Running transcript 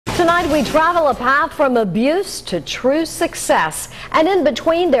Tonight we travel a path from abuse to true success, and in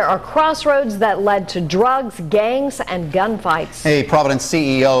between there are crossroads that led to drugs, gangs, and gunfights. A Providence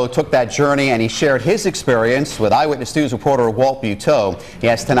CEO took that journey and he shared his experience with Eyewitness News reporter Walt Buteau. He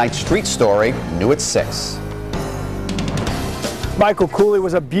has tonight's street story, new at 6. Michael Cooley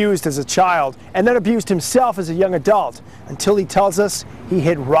was abused as a child and then abused himself as a young adult until he tells us he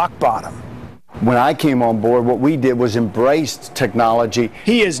hit rock bottom. When I came on board, what we did was embraced technology.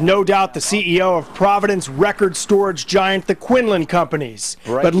 He is no doubt the CEO of Providence record storage giant, the Quinlan Companies.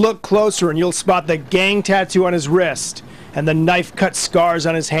 Right. But look closer and you'll spot the gang tattoo on his wrist and the knife-cut scars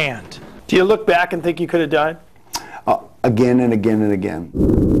on his hand. Do you look back and think you could have died? Again and again and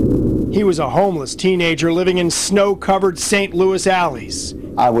again. He was a homeless teenager living in snow-covered St. Louis alleys.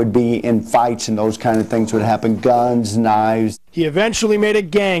 I would be in fights and those kind of things would happen, guns, knives. He eventually made a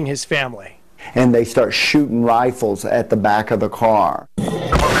gang his family. And they start shooting rifles at the back of the car.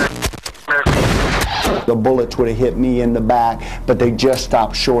 The bullets would have hit me in the back, but they just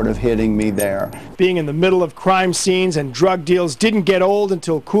stopped short of hitting me there. Being in the middle of crime scenes and drug deals didn't get old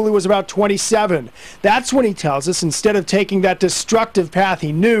until Cooley was about 27. That's when he tells us instead of taking that destructive path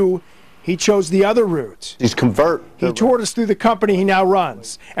he knew, he chose the other route. He's convert. He toured us through the company he now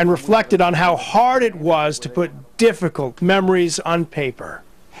runs and reflected on how hard it was to put difficult memories on paper.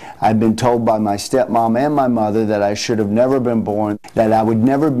 I've been told by my stepmom and my mother that I should have never been born, that I would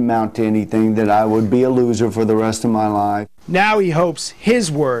never amount to anything, that I would be a loser for the rest of my life. Now he hopes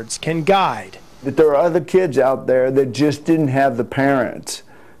his words can guide. That there are other kids out there that just didn't have the parents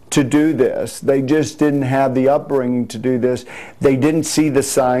to do this. They just didn't have the upbringing to do this. They didn't see the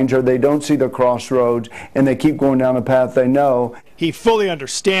signs or they don't see the crossroads and they keep going down a path they know. He fully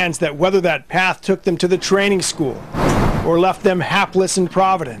understands that whether that path took them to the training school or left them hapless in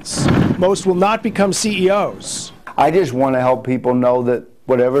Providence, most will not become CEOs. I just want to help people know that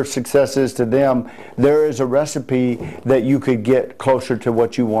whatever success is to them, there is a recipe that you could get closer to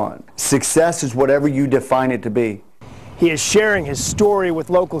what you want. Success is whatever you define it to be. He is sharing his story with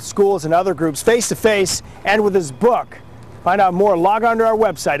local schools and other groups face-to-face and with his book. Find out more, log on to our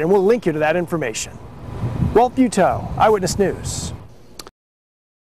website and we'll link you to that information. Walt Buteau, Eyewitness News.